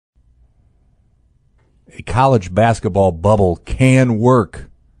a college basketball bubble can work.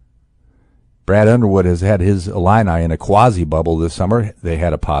 Brad Underwood has had his Illini in a quasi-bubble this summer. They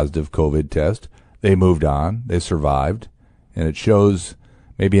had a positive COVID test. They moved on. They survived. And it shows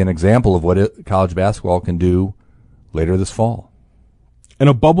maybe an example of what college basketball can do later this fall. And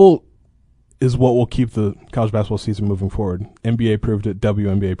a bubble is what will keep the college basketball season moving forward. NBA proved it.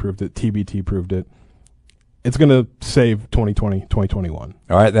 WNBA proved it. TBT proved it. It's going to save 2020, 2021.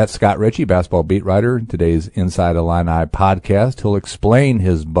 All right, that's Scott Ritchie, basketball beat writer, today's Inside Illini podcast. He'll explain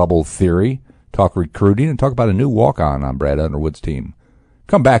his bubble theory, talk recruiting, and talk about a new walk-on Brad Underwood's team.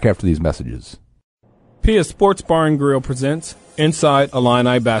 Come back after these messages. Pia Sports Bar and Grill presents Inside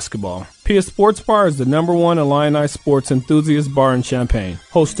Illini Basketball. Pia Sports Bar is the #1 Illini sports enthusiast bar in Champaign,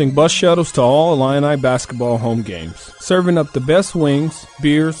 hosting bus shuttles to all Illini basketball home games, serving up the best wings,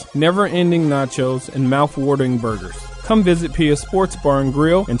 beers, never-ending nachos, and mouth-watering burgers. Come visit Pia Sports Bar and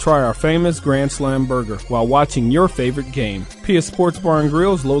Grill and try our famous Grand Slam burger while watching your favorite game. Pia Sports Bar and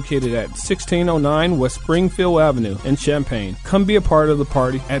Grill is located at 1609 West Springfield Avenue in Champaign. Come be a part of the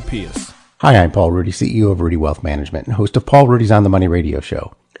party at Pia's. Hi, I'm Paul Rudy, CEO of Rudy Wealth Management and host of Paul Rudy's On the Money radio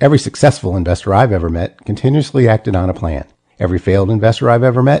show. Every successful investor I've ever met continuously acted on a plan. Every failed investor I've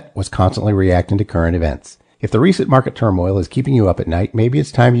ever met was constantly reacting to current events. If the recent market turmoil is keeping you up at night, maybe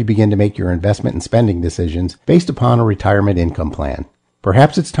it's time you begin to make your investment and spending decisions based upon a retirement income plan.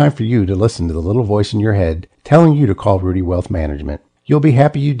 Perhaps it's time for you to listen to the little voice in your head telling you to call Rudy Wealth Management. You'll be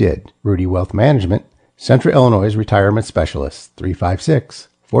happy you did. Rudy Wealth Management, Central Illinois Retirement Specialist,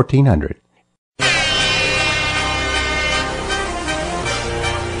 356-1400.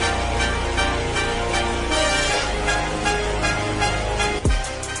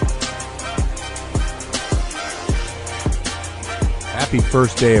 Happy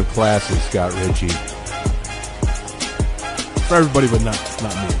first day of classes, Scott Ritchie. For everybody, but not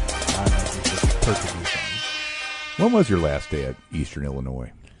me. It's perfectly fine. When was your last day at Eastern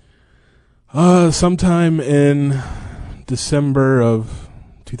Illinois? Sometime in December of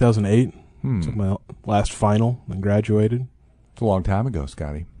 2008. Took my last final and graduated. It's a long time ago,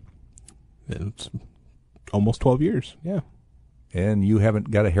 Scotty. It's almost 12 years, yeah. And you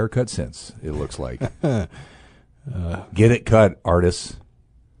haven't got a haircut since, it looks like. Get it cut, artists.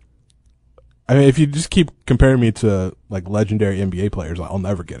 I mean, if you just keep comparing me to like legendary NBA players, I'll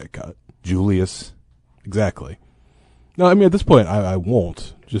never get it cut. Julius. Exactly. No, I mean, at this point, I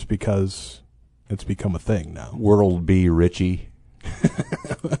won't, just because it's become a thing now. World B. Ritchie.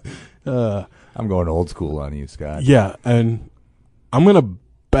 I'm going old school on you, Scott. Yeah, and I'm going to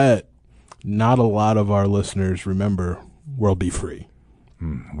bet not a lot of our listeners remember World B. Free.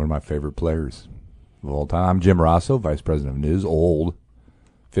 One of my favorite players of all time. I'm Jim Rosso, Vice President of News, old,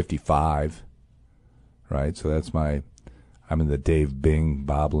 55, right? So that's I'm in the Dave Bing,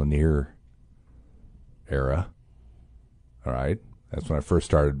 Bob Lanier era, all right? That's when I first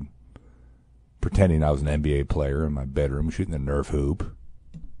started pretending I was an NBA player in my bedroom, shooting the Nerf hoop,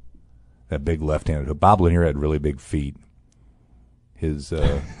 that big left-handed hoop. Bob Lanier had really big feet. His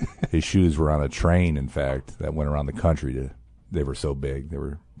shoes were on a train, in fact, that went around the country. They were so big. They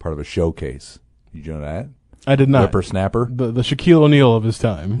were part of a showcase. Did you know that? I did not. Whippersnapper? The Shaquille O'Neal of his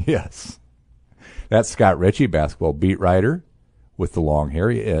time. Yes. That's Scott Ritchie, basketball beat writer with the long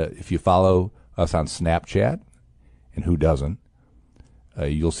hair. If you follow us on Snapchat, and who doesn't,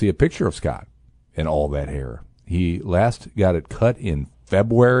 you'll see a picture of Scott and all that hair. He last got it cut in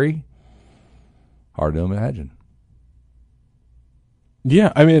February. Hard to imagine.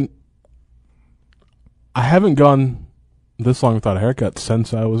 Yeah, I mean, I haven't gone this long without a haircut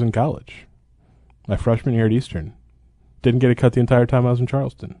since I was in college. My freshman year at Eastern. Didn't get it cut the entire time I was in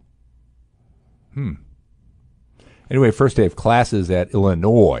Charleston. Anyway, first day of classes at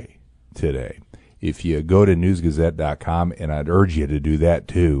Illinois today. If you go to newsgazette.com, and I'd urge you to do that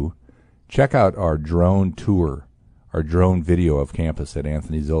too, check out our drone tour, our drone video of campus that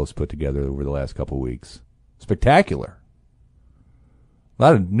Anthony Zillis put together over the last couple of weeks. Spectacular. A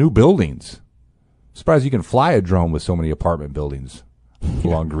lot of new buildings. Surprised you can fly a drone with so many apartment buildings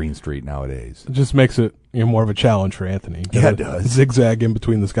along Green Street nowadays. It just makes it more of a challenge for Anthony. Yeah, it does. Zigzag in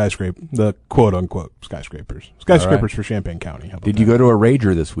between the quote-unquote skyscrapers. Skyscrapers for Champaign County. Did you go to a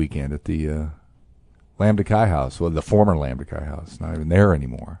rager this weekend at the Lambda Chi House? Well, the former Lambda Chi House. Not even there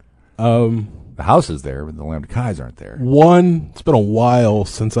anymore. The house is there, but the Lambda Chi's aren't there. It's been a while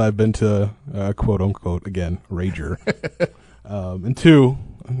since I've been to quote-unquote, again, rager. And two,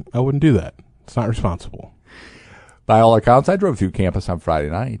 I wouldn't do that. It's not responsible. By all accounts, I drove through campus on Friday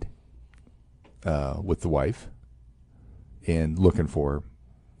night with the wife and looking for,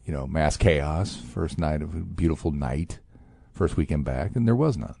 mass chaos. First night of a beautiful night, first weekend back, and there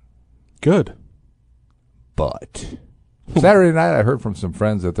was none. Good. But Saturday night, I heard from some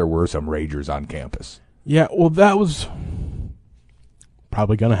friends that there were some ragers on campus. Yeah, well, that was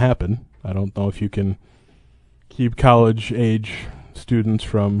probably going to happen. I don't know if you can keep college-age students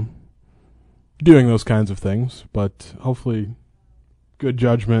from doing those kinds of things, but hopefully good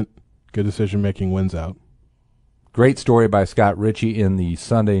judgment, good decision-making wins out. Great story by Scott Ritchie in the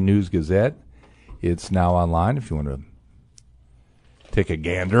Sunday News Gazette. It's now online if you want to take a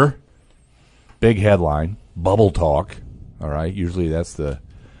gander. Big headline, bubble talk. All right, usually that's the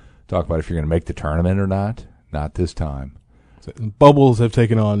talk about if you're going to make the tournament or not. Not this time. So bubbles have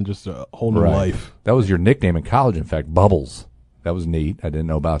taken on just a whole new life. That was your nickname in college, in fact, Bubbles. That was neat. I didn't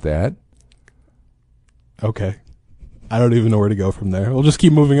know about that. Okay. I don't even know where to go from there. We'll just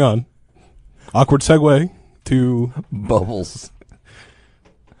keep moving on. Awkward segue to Bubbles.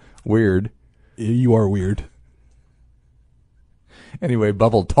 Weird. You are weird. Anyway,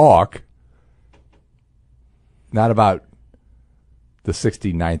 bubble talk. Not about the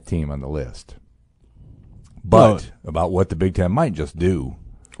 69th team on the list, but about what the Big Ten might just do.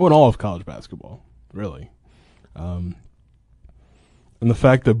 Well, in all of college basketball, really. And the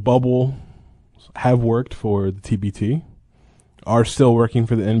fact that bubble have worked for the TBT, are still working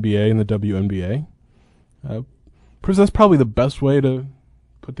for the NBA and the WNBA. Because that's probably the best way to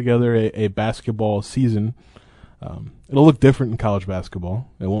put together a basketball season. It'll look different in college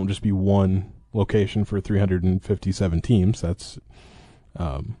basketball. It won't just be one location for 357 teams. That's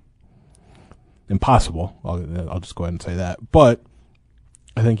impossible. I'll just go ahead and say that. But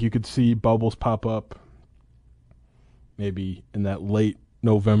I think you could see bubbles pop up maybe in that late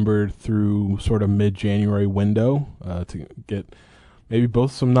November through sort of mid-January window to get maybe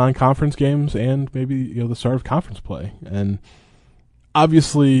both some non-conference games and maybe the start of conference play. And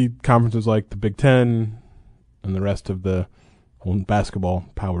obviously conferences like the Big Ten and the rest of the basketball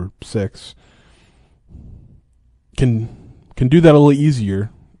Power Six can do that a little easier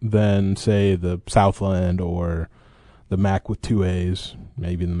than, say, the Southland or the MAC with 2 A's,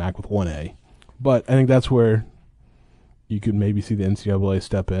 maybe the MAC with 1 A. But I think that's where you could maybe see the NCAA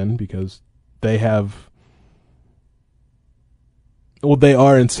step in, because they are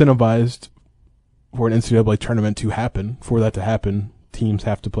incentivized for an NCAA tournament to happen. For that to happen, teams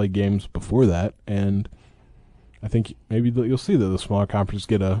have to play games before that, and I think maybe you'll see that the smaller conferences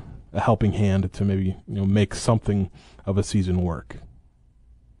get a helping hand to maybe make something of a season work.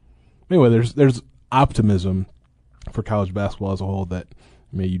 Anyway, there's optimism for college basketball as a whole that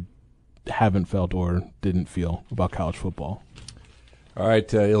maybe you haven't felt or didn't feel about college football. All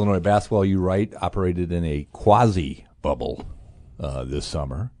right, Illinois basketball, you write, operated in a quasi-bubble this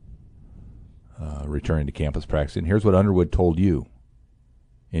summer, returning to campus practice. And here's what Underwood told you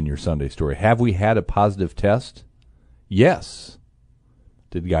in your Sunday story. Have we had a positive test? Yes.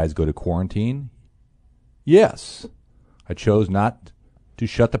 Did guys go to quarantine? Yes. I chose not to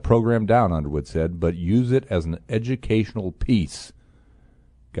shut the program down, Underwood said, but use it as an educational piece.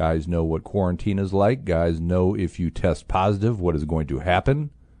 Guys know what quarantine is like. Guys know if you test positive, what is going to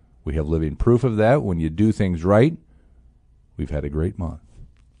happen. We have living proof of that. When you do things right, we've had a great month.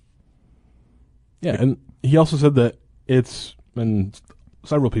 Yeah, and he also said that and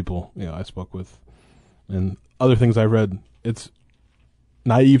several people I spoke with and other things I read, it's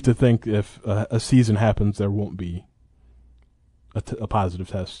naive to think if a season happens there won't be a positive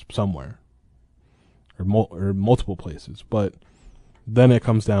test somewhere or multiple places. But then it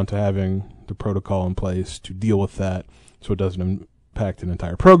comes down to having the protocol in place to deal with that so it doesn't impact an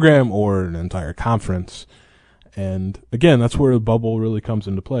entire program or an entire conference. And again, that's where the bubble really comes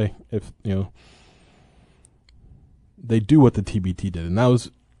into play. If they do what the TBT did, and that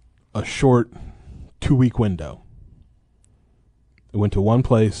was a short 2-week window. It went to one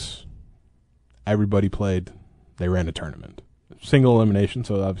place, everybody played, they ran a tournament. Single elimination,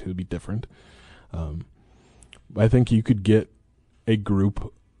 so obviously it would be different. I think you could get a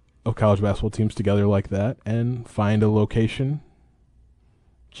group of college basketball teams together like that and find a location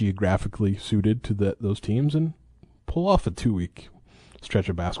geographically suited to those teams and pull off a 2-week stretch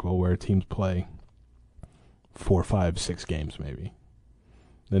of basketball where teams play 4, 5, 6 games maybe.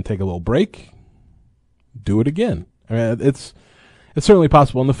 Then take a little break, do it again. I mean, it's certainly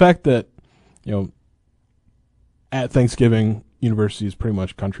possible. And the fact that, at Thanksgiving, universities pretty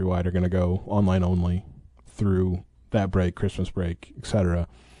much countrywide are going to go online only through that break, Christmas break, etc.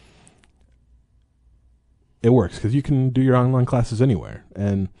 It works because you can do your online classes anywhere.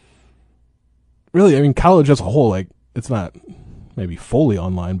 And really, I mean, college as a whole, it's not maybe fully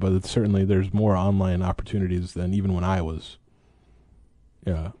online, but it's certainly there's more online opportunities than even when I was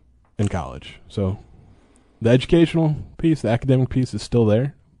in college. So the educational piece, the academic piece is still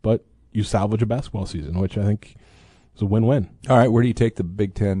there, but you salvage a basketball season, which I think is a win-win. All right, where do you take the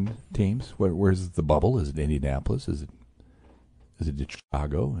Big Ten teams? Where's the bubble? Is it Indianapolis? Is it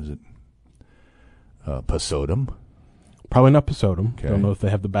Chicago? Is it Pasodum? Probably not Pasodum. Okay. Don't know if they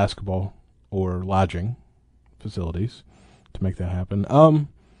have the basketball or lodging facilities to make that happen.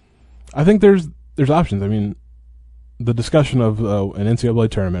 I think there's options. I mean, the discussion of an NCAA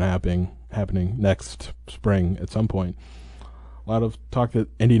tournament happening next spring at some point. A lot of talk that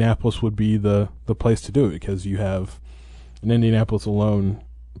Indianapolis would be the place to do it because you have in Indianapolis alone,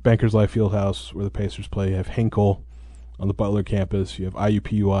 Bankers Life Fieldhouse where the Pacers play. You have Hinkle on the Butler campus. You have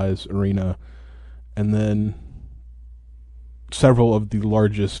IUPUI's arena, and then several of the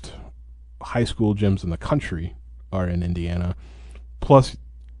largest high school gyms in the country are in Indiana, plus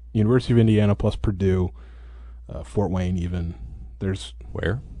University of Indiana, plus Purdue, Fort Wayne even. There's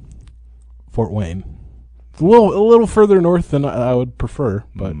Where? Fort Wayne. It's a little further north than I would prefer,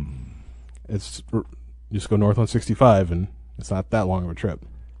 but it's just go north on 65, and it's not that long of a trip.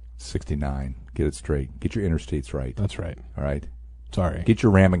 69. Get it straight. Get your interstates right. That's right. All right? Sorry. Get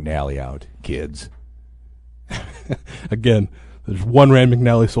your Rand McNally out, kids. Again, there's one Rand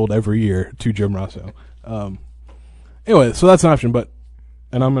McNally sold every year to Jim Rosso. Anyway, so that's an option,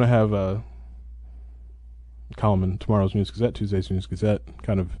 and I'm going to have a column in tomorrow's News Gazette, Tuesday's News Gazette,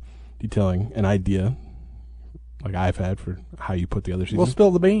 kind of detailing an idea like I've had for how you put the other season. Well, spill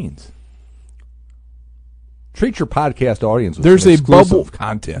the beans. Treat your podcast audience with There's some a exclusive bubble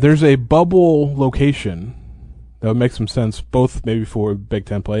content. There's a bubble location that would make some sense, both maybe for Big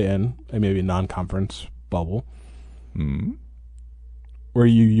Ten play and maybe a non-conference bubble, where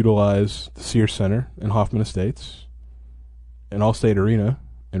you utilize the Sears Center in Hoffman Estates, an Allstate Arena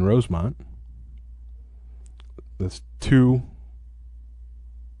in Rosemont. That's two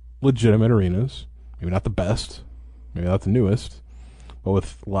legitimate arenas, maybe not the best, maybe not the newest, but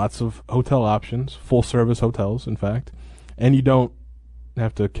with lots of hotel options, full-service hotels, in fact, and you don't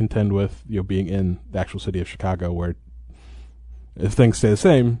have to contend with being in the actual city of Chicago, where if things stay the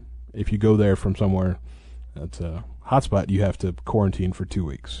same, if you go there from somewhere that's a hotspot, you have to quarantine for 2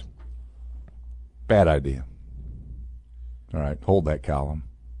 weeks. Bad idea. All right, hold that column.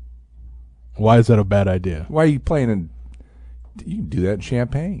 Why is that a bad idea? Why are you playing in... You can do that in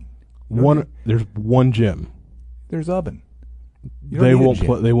Champaign. There's one gym. There's Ubben. They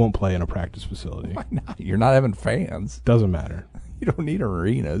won't play in a practice facility. Why not? You're not having fans. Doesn't matter. You don't need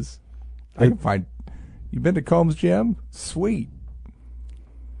arenas. I can find... You been to Combs Gym? Sweet.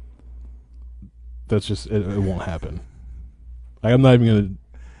 That's just... It won't happen. I'm not even going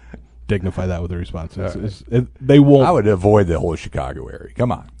to dignify that with a response. They won't... I would avoid the whole Chicago area.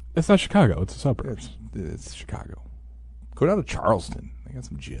 Come on. It's not Chicago. It's the suburbs. It's Chicago. Go down to Charleston. They got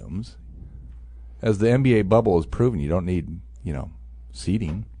some gyms. As the NBA bubble has proven, you don't need,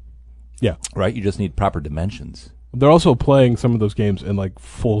 seating. Yeah. Right? You just need proper dimensions. They're also playing some of those games in like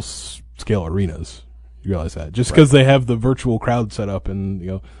full-scale arenas. You realize that? Just because they have the virtual crowd set up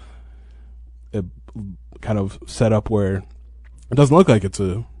and, it kind of set up where it doesn't look like it's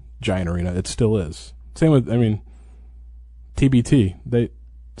a giant arena. It still is. Same with, TBT. They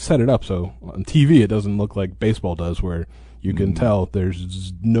set it up so on TV it doesn't look like baseball does, where you can tell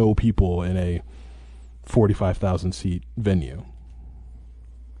there's no people in a 45,000 seat venue.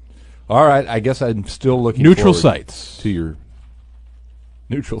 All right, I guess I'm still looking neutral forward sites to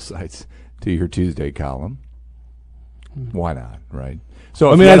your Tuesday column. Why not, right?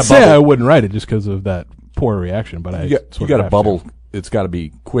 So I'd say I wouldn't write it just because of that poor reaction, but you got a bubble. It's got to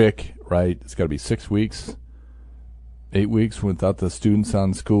be quick, right? It's got to be 6 weeks. 8 weeks without the students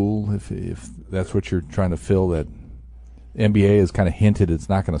on school, if that's what you're trying to fill. That NBA has kind of hinted it's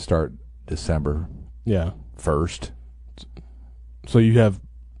not going to start December 1st. So you have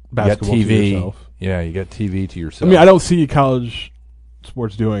basketball you got TV. to yourself. Yeah, you got TV to yourself. I don't see college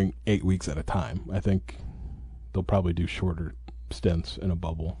sports doing 8 weeks at a time. I think they'll probably do shorter stints in a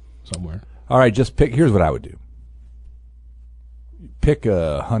bubble somewhere. All right, just pick. Here's what I would do. Pick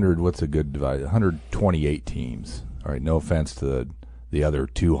 100. What's a good divide? 128 teams. All right, no offense to the other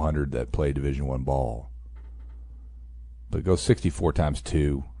 200 that play Division I ball. But go 64 times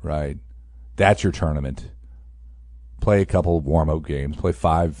 2, right? That's your tournament. Play a couple of warm-up games. Play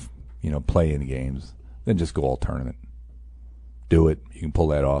 5, play-in games. Then just go all tournament. Do it. You can pull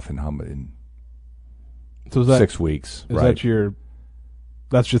that off in so is that, 6 weeks. Is right?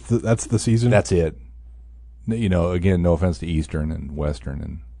 That's the season? That's it. Again, no offense to Eastern and Western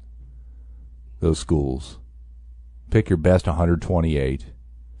and those schools. Pick your best 128.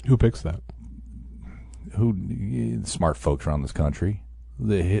 Who picks that? Smart folks around this country.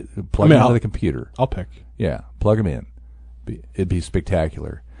 Plug them into the computer. I'll pick. Yeah, plug them in. It'd be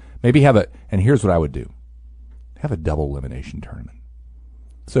spectacular. Maybe and here's what I would do. Have a double elimination tournament.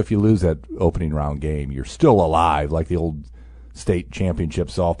 So if you lose that opening round game, you're still alive, like the old state championship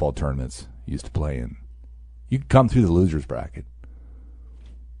softball tournaments used to play in. You can come through the losers bracket.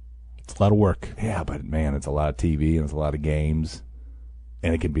 It's a lot of work. Yeah, but man, it's a lot of TV and it's a lot of games,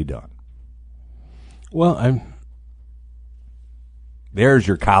 and it can be done. Well, There's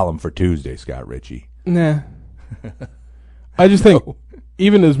your column for Tuesday, Scott Ritchie. Nah. I just think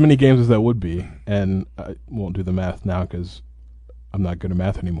even as many games as that would be, and I won't do the math now because I'm not good at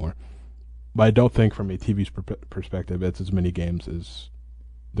math anymore, but I don't think from a TV's perspective it's as many games as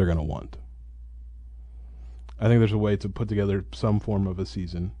they're going to want. I think there's a way to put together some form of a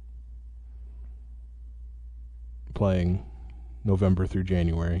season playing November through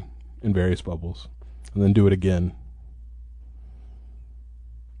January in various bubbles, and then do it again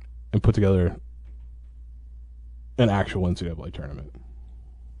and put together an actual NCAA tournament.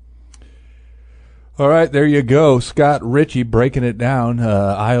 All right, there you go. Scott Ritchie breaking it down.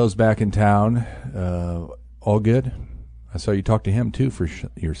 Io's back in town. All good? I saw you talk to him, too, for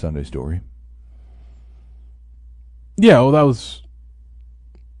your Sunday story. Yeah, well, that was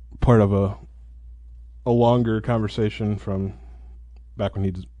part of a longer conversation from back when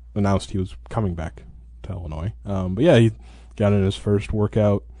he announced he was coming back to Illinois. But, yeah, he got in his first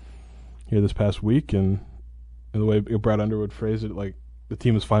workout here this past week, and the way Brad Underwood phrased it, like, the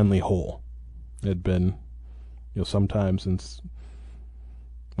team is finally whole. It had been, some time since,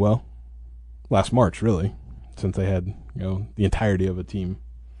 well, last March, really, since they had, the entirety of a team,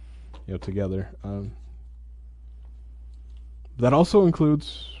 together. That also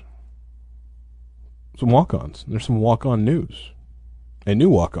includes some walk-ons. There's some walk-on news. A new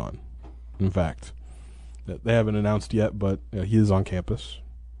walk-on, in fact, that they haven't announced yet, but he is on campus.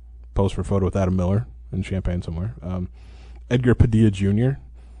 Posed for a photo with Adam Miller in Champaign somewhere. Edgar Padilla Jr.,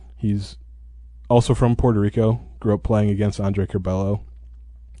 he's also from Puerto Rico, grew up playing against Andre Curbelo.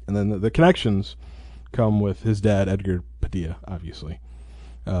 And then the connections come with his dad, Edgar Padilla, obviously.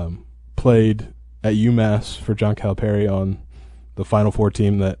 Played at UMass for John Calipari on the Final Four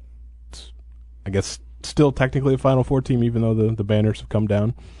team that's, I guess, still technically a Final Four team, even though the banners have come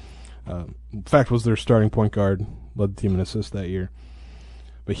down. In fact, was their starting point guard, led the team in assists that year.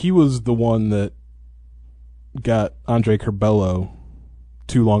 But he was the one that got Andre Curbelo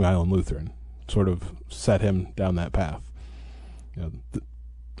to Long Island Lutheran, sort of set him down that path.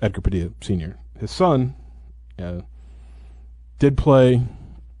 Edgar Padilla Sr. His son did play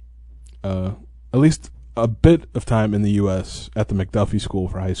at least a bit of time in the U.S. at the McDuffie School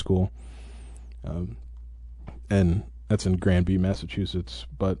for high school, and that's in Granby, Massachusetts.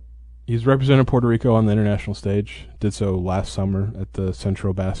 But he's represented Puerto Rico on the international stage. Did so last summer at the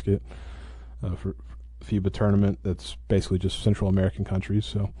Centro Basket for FIBA tournament. That's basically just Central American countries.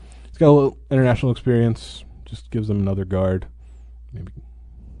 So he's got a little international experience. Just gives them another guard. Maybe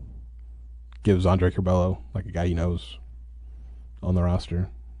gives Andre Curbelo like a guy he knows on the roster.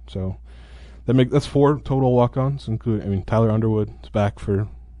 So that's 4 total walk-ons, including Tyler Underwood is back for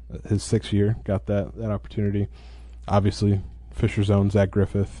his 6th year. Got that opportunity. Obviously, Fisher's own Zach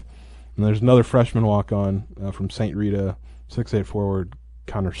Griffith. And there's another freshman walk-on from St. Rita, 6'8" forward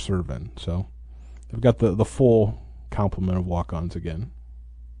Connor Servin. So they've got the full complement of walk-ons again.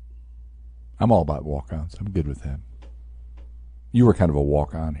 I'm all about walk-ons. I'm good with that. You were kind of a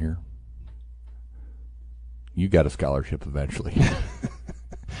walk-on here. You got a scholarship eventually.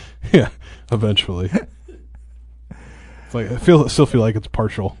 Yeah, eventually. It's like I still feel like it's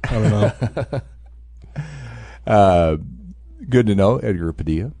partial. I don't know. Good to know, Edgar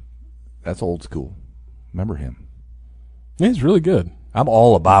Padilla. That's old school. Remember him? Yeah, he's really good. I'm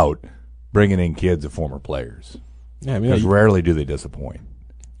all about bringing in kids of former players. Yeah, because rarely do they disappoint.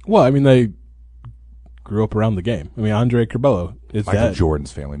 Well, they grew up around the game. Andre Curbelo is Michael that.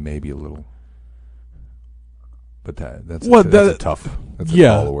 Jordan's family, maybe a little. But that's a tough. That's a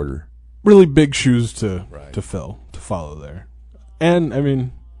tall order. Really big shoes to fill, to follow there.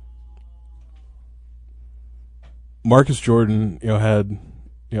 And Marcus Jordan, had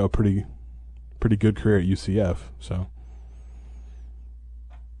a pretty good career at UCF. So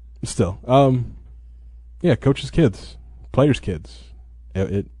still, coaches' kids, players' kids,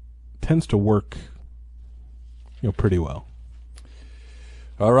 it tends to work, pretty well.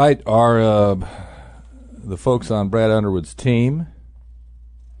 All right, the folks on Brad Underwood's team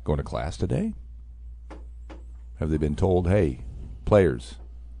going to class today? Have they been told, hey, players,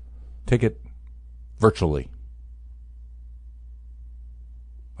 ticket virtually?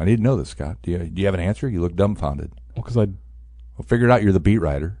 I need to know this, Scott. Do you have an answer? You look dumbfounded. Well, because figure it out. You're the beat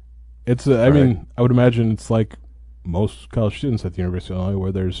writer. It's I would imagine it's like most college students at the University of Illinois,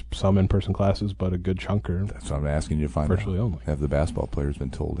 where there's some in-person classes, but a good chunk are That's what I'm asking you to find virtually out. only. Have the basketball players been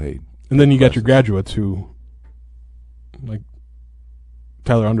told, hey? And then you got your graduates who, like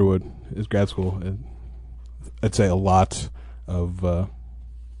Tyler Underwood, is grad school. I'd say a lot of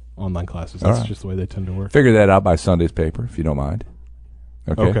online classes. That's just the way they tend to work. Figure that out by Sunday's paper, if you don't mind.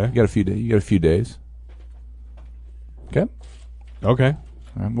 Okay. You got a few days. You got a few days. Okay. Okay.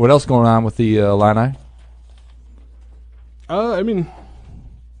 What else going on with the Illini? I mean,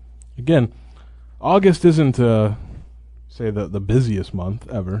 again, August isn't say the busiest month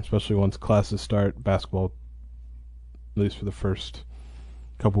ever, especially once classes start. Basketball, at least for the first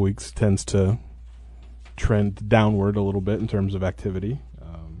couple weeks, tends to trend downward a little bit in terms of activity.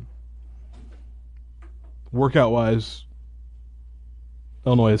 Workout-wise,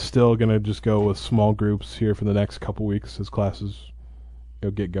 Illinois is still going to just go with small groups here for the next couple weeks as classes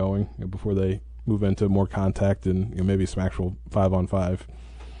get going before they move into more contact and maybe some actual 5-on-5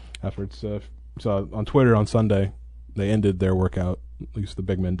 efforts. So on Twitter on Sunday, they ended their workout, at least the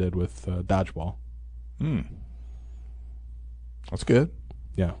big men did, with dodgeball. That's good.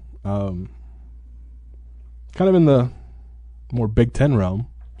 Yeah. Kind of in the more Big Ten realm,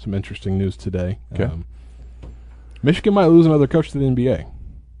 some interesting news today. Okay. Michigan might lose another coach to the NBA.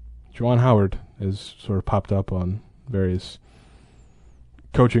 Juwan Howard has sort of popped up on various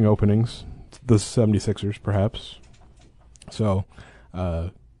coaching openings, the 76ers perhaps. So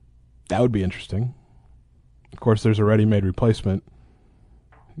that would be interesting. Of course, there's a ready-made replacement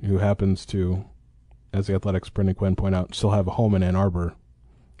who happens to, as the Athletics' Brendan Quinn point out, still have a home in Ann Arbor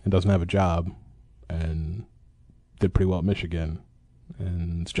and doesn't have a job and did pretty well at Michigan,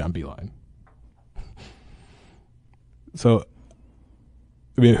 and it's John Beilein. So,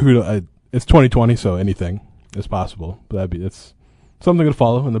 I mean, it's 2020, so anything is possible. But it's something to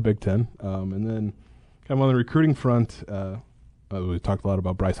follow in the Big Ten. And then, kind of on the recruiting front, we talked a lot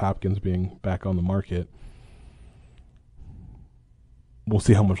about Bryce Hopkins being back on the market. We'll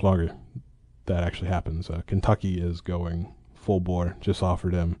see how much longer that actually happens. Kentucky is going full bore. Just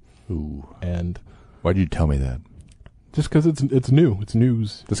offered him. Ooh. And why'd you tell me that? Just because it's new. It's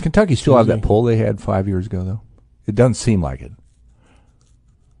news. Does Kentucky still have that poll they had 5 years ago, though? It doesn't seem like it.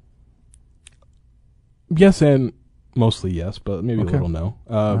 Yes, and mostly yes, but maybe a little no.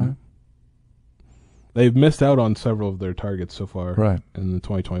 Right. They've missed out on several of their targets so far in the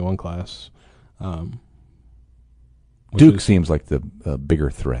 2021 class. Duke seems like the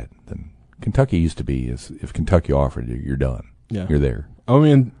bigger threat than Kentucky used to be. If Kentucky offered you, you're done. Yeah. You're there. I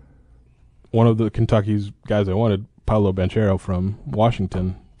mean, one of the Kentucky's guys I wanted, Paolo Banchero from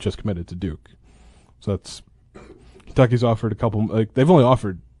Washington, just committed to Duke. So that's Kentucky's offered a couple. Like they've only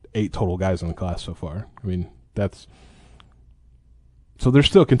offered 8 total guys in the class so far. I mean, so they're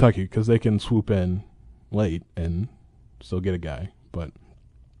still Kentucky because they can swoop in late and still get a guy. But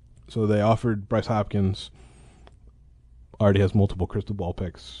so they offered Bryce Hopkins. Already has multiple crystal ball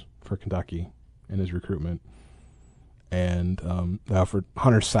picks for Kentucky in his recruitment. And they offered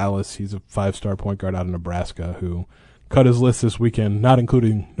Hunter Salas. He's a 5-star point guard out of Nebraska who cut his list this weekend, not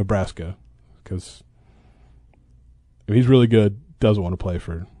including Nebraska, because he's really good, doesn't want to play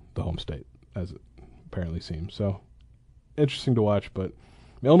for the home state, as it apparently seems. So interesting to watch, but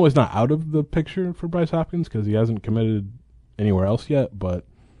Illinois is not out of the picture for Bryce Hopkins because he hasn't committed anywhere else yet, but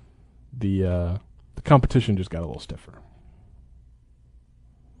the competition just got a little stiffer.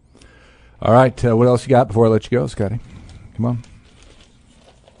 All right, what else you got before I let you go, Scotty? Come on.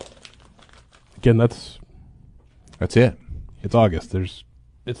 Again, that's it. It's August. It's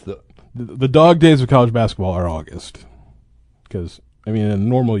the dog days of college basketball are August. Because, I mean, in a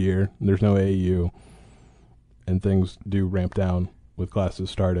normal year, there's no AAU, and things do ramp down with classes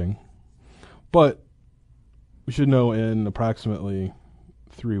starting. But we should know in approximately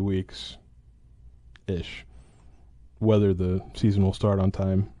 3 weeks-ish whether the season will start on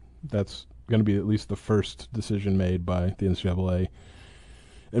time. That's going to be at least the first decision made by the NCAA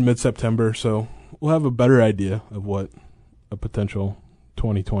in mid-September. So we'll have a better idea of what a potential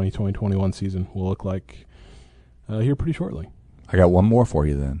 2020-2021 season will look like here pretty shortly. I got one more for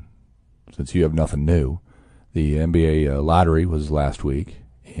you then, since you have nothing new. The NBA lottery was last week,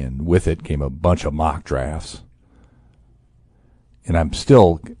 and with it came a bunch of mock drafts. And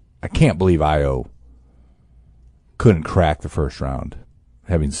I can't believe Io couldn't crack the first round,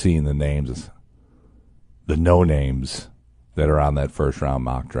 having seen the names, the no-names that are on that first-round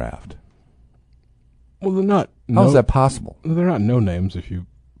mock draft. Well, they're not. How is that possible? They're not no names if you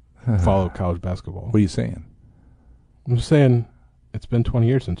follow college basketball. What are you saying? I'm just saying it's been 20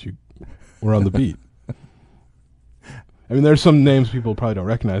 years since you were on the beat. I mean, there's some names people probably don't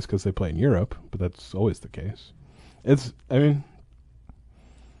recognize because they play in Europe, but that's always the case.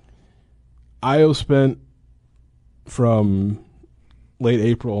 Io spent from late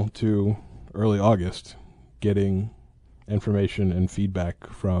April to early August getting information and feedback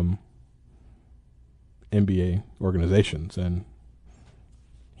from NBA organizations, and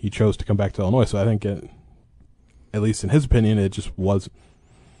he chose to come back to Illinois. So I think, at least in his opinion, it just was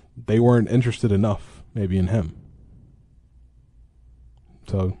they weren't interested enough maybe in him.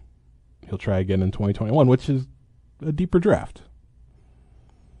 So he'll try again in 2021, which is a deeper draft.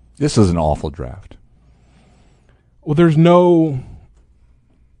 This is an awful draft. Well, there's no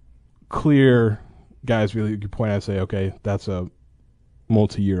clear guys really you can point out and say, okay, that's a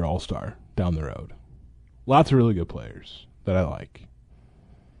multi-year all-star down the road. Lots of really good players that I like,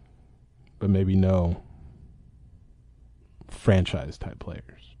 but maybe no franchise-type players.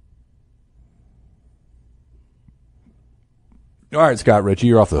 All right, Scott Ritchie,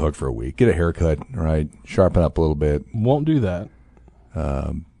 you're off the hook for a week. Get a haircut, right? Sharpen up a little bit. Won't do that.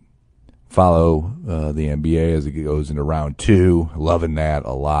 Follow the NBA as it goes into round 2. Loving that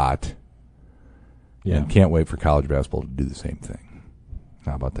a lot. Yeah. And can't wait for college basketball to do the same thing.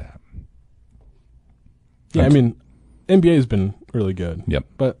 How about that? Yeah, I mean, NBA has been really good. Yep.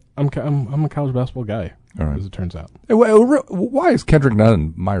 But I'm a college basketball guy, all right, as it turns out. Hey, why is Kendrick Nunn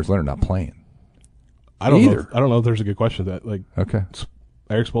and Myers Leonard not playing? I don't know if there's a good question to that. Like, okay,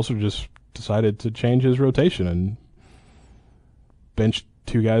 Eric Spoelstra just decided to change his rotation and bench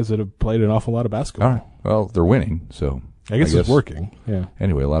 2 guys that have played an awful lot of basketball. All right. Well, they're winning, so I guess it's working. Yeah.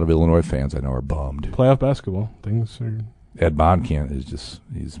 Anyway, a lot of Illinois fans I know are bummed. Playoff basketball things are. Ed Bonkamp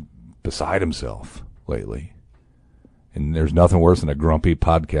he's beside himself lately, and there's nothing worse than a grumpy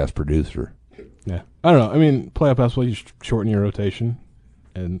podcast producer. Yeah, I don't know. I mean, playoff basketball, you shorten your rotation,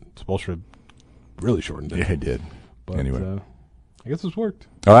 and Spoelstra really shortened it. Yeah, he did. But, anyway, I guess it's worked.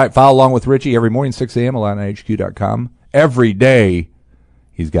 All right, follow along with Richie every morning, 6 a.m., IlliniHQ.com. Every day,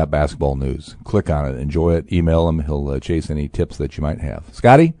 he's got basketball news. Click on it. Enjoy it. Email him. He'll chase any tips that you might have.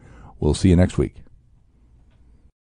 Scotty, we'll see you next week.